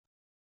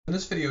In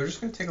this video, we're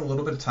just going to take a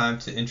little bit of time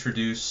to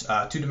introduce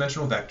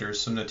two-dimensional vectors,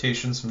 some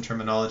notation, some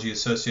terminology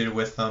associated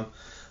with them.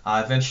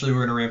 Eventually, we're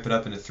going to ramp it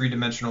up into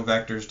three-dimensional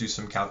vectors, do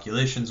some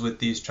calculations with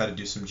these, try to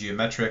do some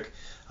geometric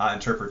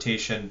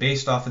interpretation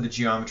based off of the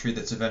geometry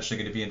that's eventually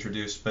going to be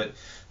introduced. But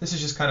this is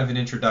just kind of an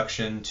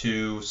introduction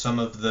to some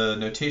of the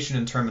notation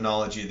and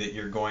terminology that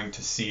you're going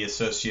to see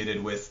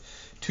associated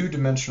with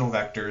two-dimensional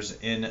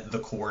vectors in the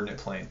coordinate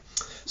plane.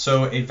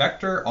 So a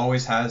vector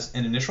always has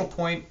an initial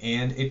point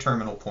and a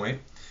terminal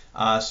point.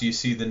 So you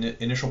see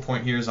the initial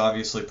point here is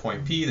obviously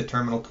point P, the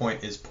terminal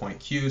point is point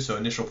Q, so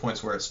initial point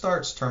is where it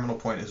starts, terminal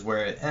point is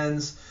where it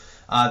ends.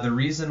 The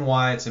reason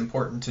why it's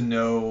important to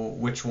know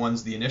which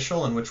one's the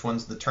initial and which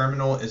one's the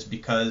terminal is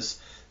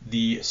because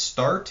the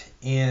start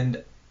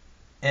and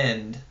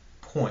end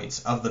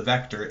points of the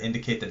vector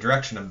indicate the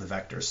direction of the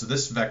vector. So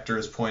this vector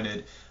is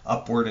pointed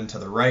upward and to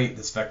the right,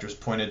 this vector is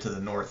pointed to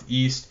the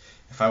northeast.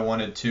 If I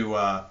wanted to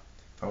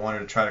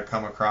try to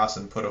come across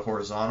and put a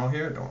horizontal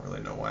here, I don't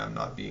really know why I'm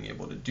not being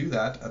able to do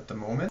that at the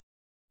moment.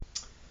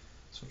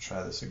 So we'll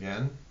try this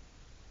again.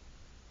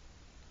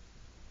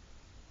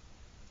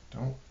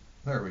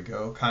 There we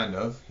go, kind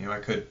of. I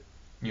could,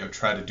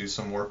 try to do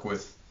some work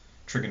with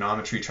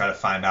trigonometry, try to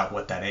find out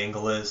what that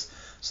angle is.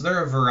 So there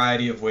are a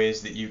variety of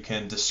ways that you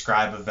can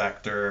describe a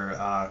vector.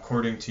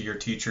 According to your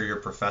teacher, your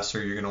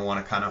professor, you're going to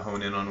want to kind of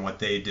hone in on what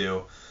they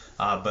do.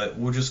 But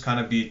we'll just kind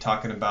of be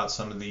talking about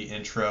some of the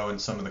intro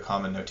and some of the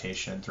common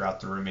notation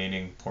throughout the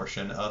remaining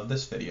portion of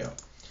this video.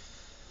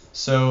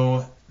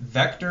 So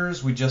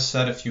vectors, we just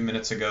said a few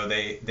minutes ago,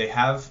 they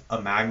have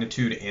a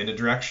magnitude and a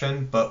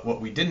direction, but what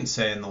we didn't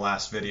say in the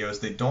last video is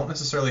they don't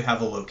necessarily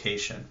have a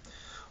location.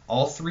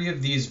 All three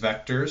of these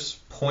vectors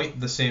point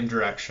the same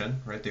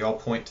direction, right? They all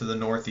point to the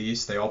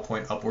northeast, they all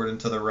point upward and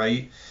to the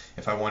right.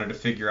 If I wanted to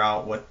figure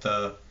out what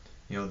the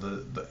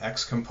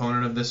x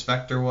component of this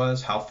vector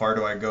was, how far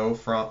do I go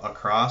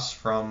across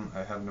from,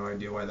 I have no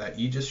idea why that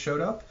e just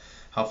showed up,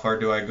 how far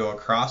do I go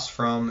across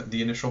from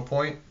the initial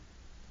point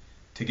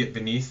to get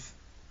beneath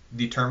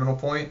the terminal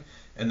point,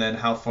 and then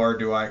how far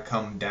do I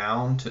come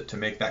down to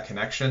make that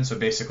connection, so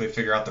basically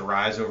figure out the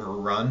rise over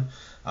run,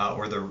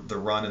 or the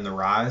run and the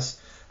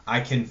rise. I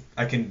can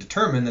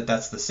determine that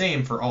that's the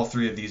same for all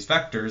three of these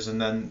vectors,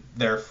 and then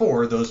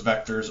therefore those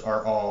vectors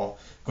are all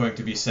going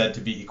to be said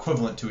to be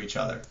equivalent to each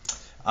other.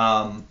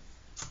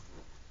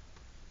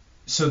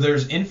 So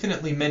there's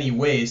infinitely many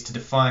ways to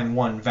define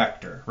one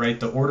vector, right?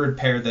 The ordered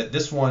pair that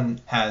this one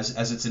has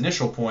as its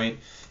initial point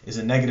is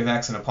a negative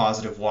x and a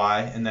positive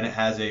y, and then it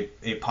has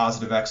a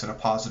positive x and a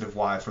positive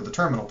y for the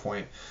terminal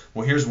point.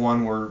 Well, here's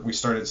one where we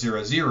start at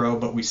 0, 0,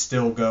 but we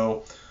still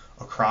go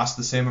across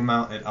the same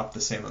amount and up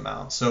the same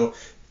amount. So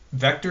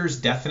vectors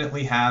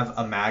definitely have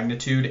a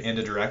magnitude and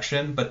a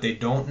direction, but they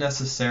don't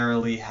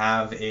necessarily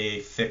have a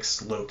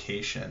fixed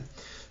location.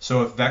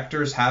 So if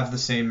vectors have the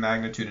same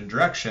magnitude and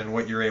direction,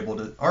 what you're able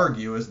to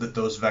argue is that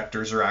those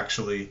vectors are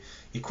actually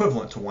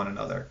equivalent to one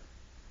another.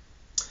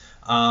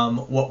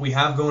 What we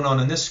have going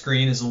on this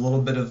screen is a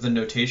little bit of the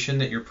notation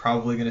that you're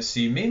probably going to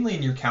see mainly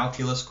in your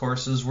calculus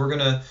courses. We're going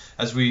to,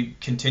 as we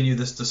continue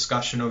this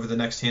discussion over the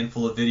next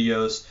handful of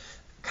videos,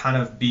 kind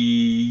of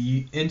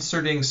be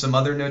inserting some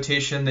other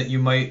notation that you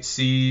might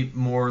see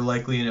more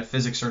likely in a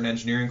physics or an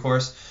engineering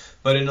course.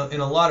 But in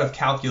a lot of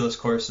calculus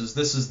courses,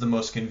 this is the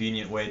most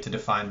convenient way to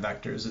define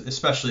vectors,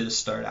 especially to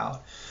start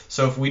out.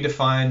 So if we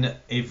define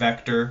a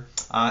vector,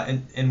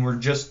 and we're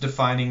just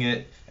defining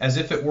it as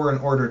if it were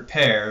an ordered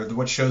pair,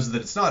 what shows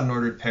that it's not an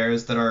ordered pair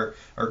is that our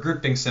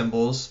grouping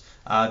symbols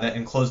that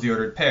enclose the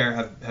ordered pair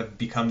have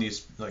become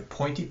these like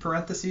pointy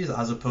parentheses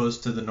as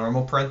opposed to the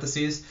normal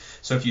parentheses.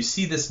 So if you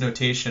see this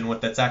notation,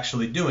 what that's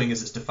actually doing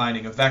is it's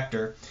defining a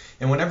vector.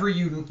 And whenever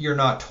you're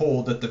not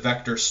told that the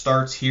vector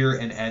starts here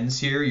and ends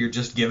here, you're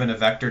just given a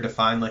vector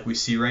defined like we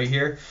see right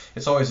here,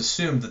 it's always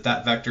assumed that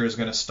that vector is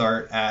going to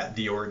start at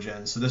the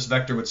origin. So this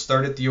vector would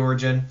start at the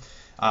origin.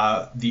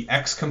 The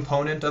x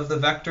component of the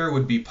vector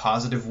would be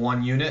positive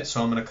 1 unit,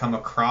 so I'm going to come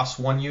across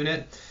 1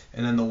 unit.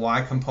 And then the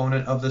y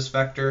component of this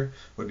vector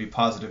would be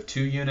positive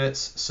 2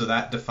 units, so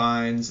that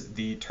defines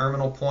the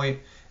terminal point,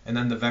 and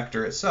then the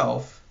vector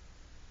itself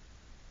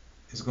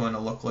is going to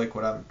look like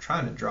what I'm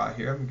trying to draw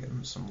here. I'm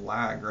getting some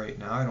lag right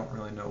now, I don't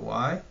really know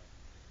why.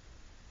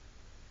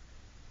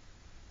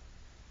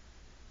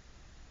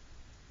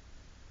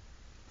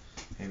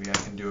 Maybe I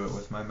can do it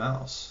with my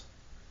mouse.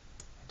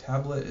 My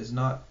tablet is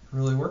not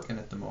really working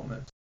at the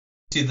moment.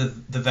 See the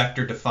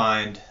vector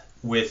defined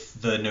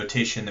with the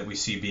notation that we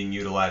see being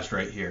utilized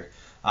right here.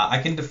 I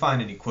can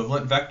define an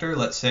equivalent vector.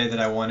 Let's say that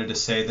I wanted to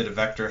say that a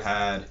vector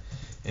had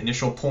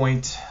initial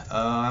point,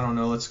 I don't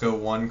know, let's go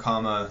 1,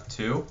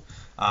 2,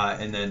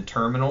 and then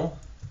terminal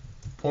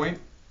point.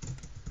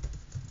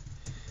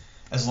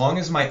 As long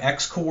as my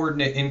x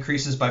coordinate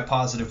increases by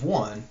positive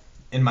 1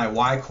 and my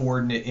y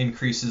coordinate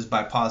increases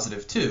by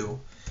positive 2,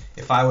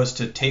 if I was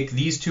to take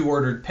these two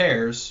ordered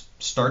pairs,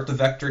 start the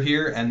vector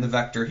here and the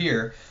vector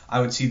here,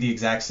 I would see the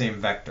exact same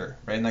vector,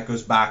 right? And that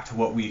goes back to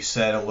what we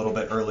said a little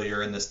bit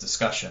earlier in this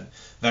discussion.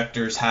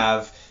 Vectors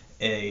have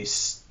a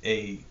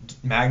a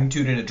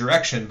magnitude and a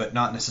direction, but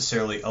not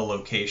necessarily a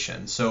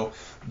location. So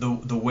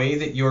the way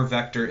that your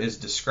vector is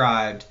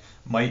described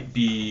might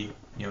be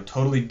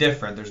totally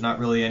different. There's not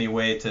really any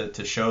way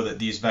to show that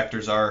these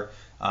vectors are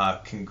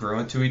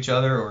congruent to each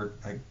other, or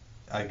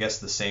I guess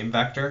the same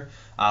vector,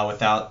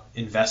 without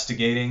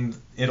investigating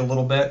it a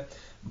little bit.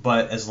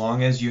 But as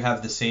long as you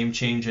have the same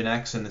change in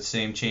x and the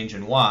same change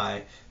in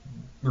y,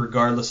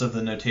 regardless of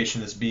the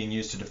notation that's being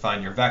used to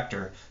define your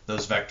vector,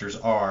 those vectors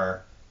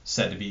are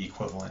said to be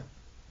equivalent.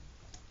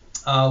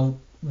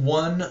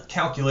 One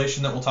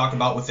calculation that we'll talk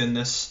about within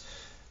this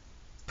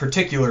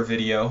particular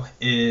video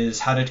is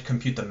how to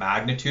compute the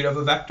magnitude of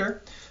a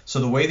vector. So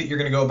the way that you're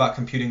going to go about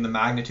computing the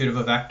magnitude of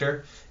a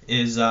vector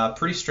is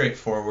pretty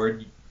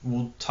straightforward.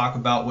 We'll talk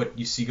about what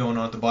you see going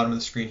on at the bottom of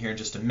the screen here in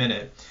just a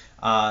minute.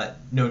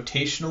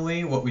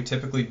 Notationally, what we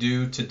typically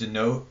do to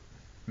denote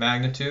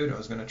magnitude, I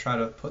was going to try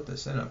to put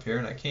this in up here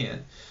and I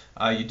can't.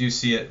 You do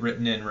see it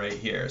written in right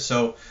here.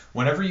 So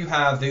whenever you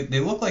have, they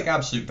look like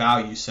absolute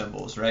value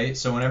symbols, right?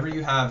 So whenever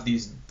you have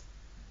these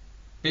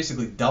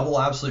basically double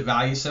absolute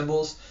value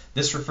symbols,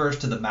 this refers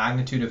to the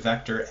magnitude of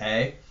vector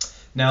A.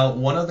 Now,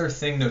 one other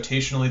thing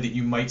notationally that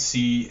you might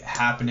see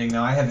happening,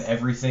 now I have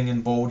everything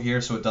in bold here,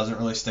 so it doesn't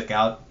really stick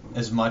out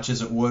as much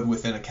as it would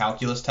within a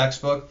calculus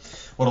textbook.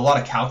 What a lot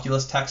of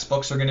calculus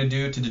textbooks are going to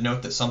do to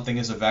denote that something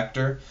is a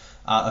vector,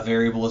 a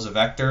variable is a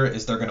vector,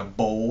 is they're going to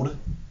bold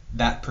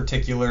that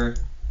particular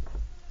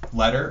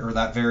letter or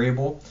that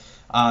variable.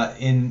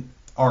 In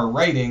our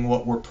writing,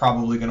 what we're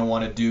probably going to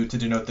want to do to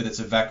denote that it's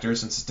a vector,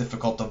 since it's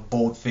difficult to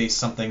boldface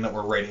something that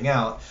we're writing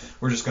out,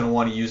 we're just going to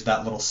want to use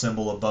that little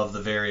symbol above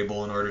the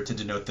variable in order to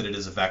denote that it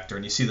is a vector.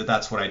 And you see that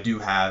that's what I do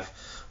have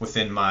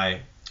within my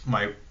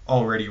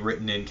already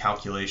written in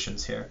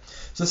calculations here.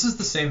 So this is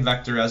the same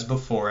vector as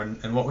before,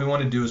 and what we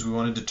want to do is we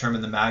want to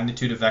determine the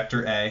magnitude of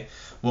vector A.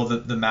 Well,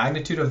 the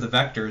magnitude of the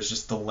vector is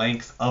just the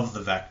length of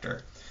the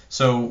vector.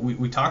 So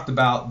we talked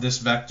about this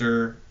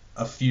vector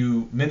a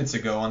few minutes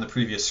ago on the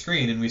previous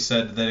screen, and we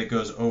said that it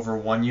goes over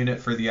 1 unit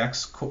for the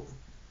x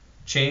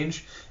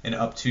change and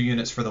up 2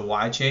 units for the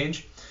y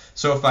change.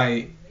 So if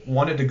I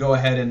wanted to go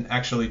ahead and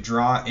actually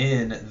draw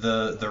in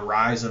the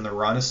rise and the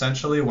run,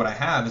 essentially what I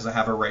have is I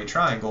have a right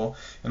triangle,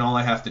 and all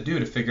I have to do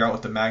to figure out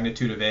what the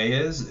magnitude of A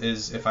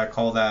is if I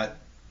call that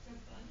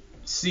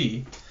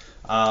C,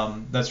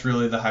 that's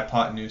really the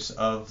hypotenuse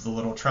of the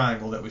little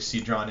triangle that we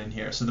see drawn in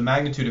here. So the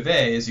magnitude of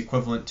A is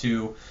equivalent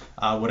to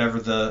whatever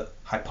the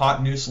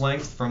hypotenuse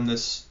length from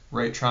this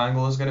right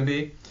triangle is going to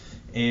be.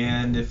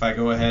 And if I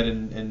go ahead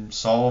and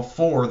solve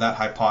for that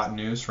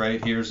hypotenuse,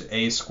 right, here's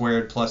a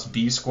squared plus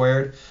b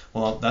squared,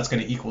 well, that's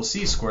going to equal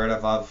c squared.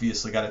 I've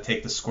obviously got to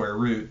take the square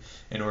root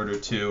in order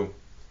to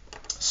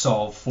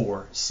solve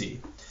for c.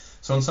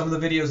 So in some of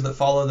the videos that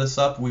follow this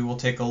up, we will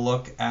take a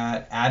look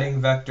at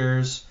adding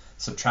vectors,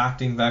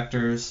 subtracting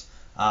vectors,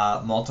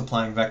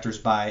 multiplying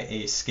vectors by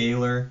a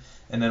scalar,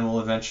 and then we'll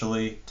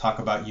eventually talk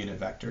about unit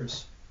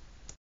vectors.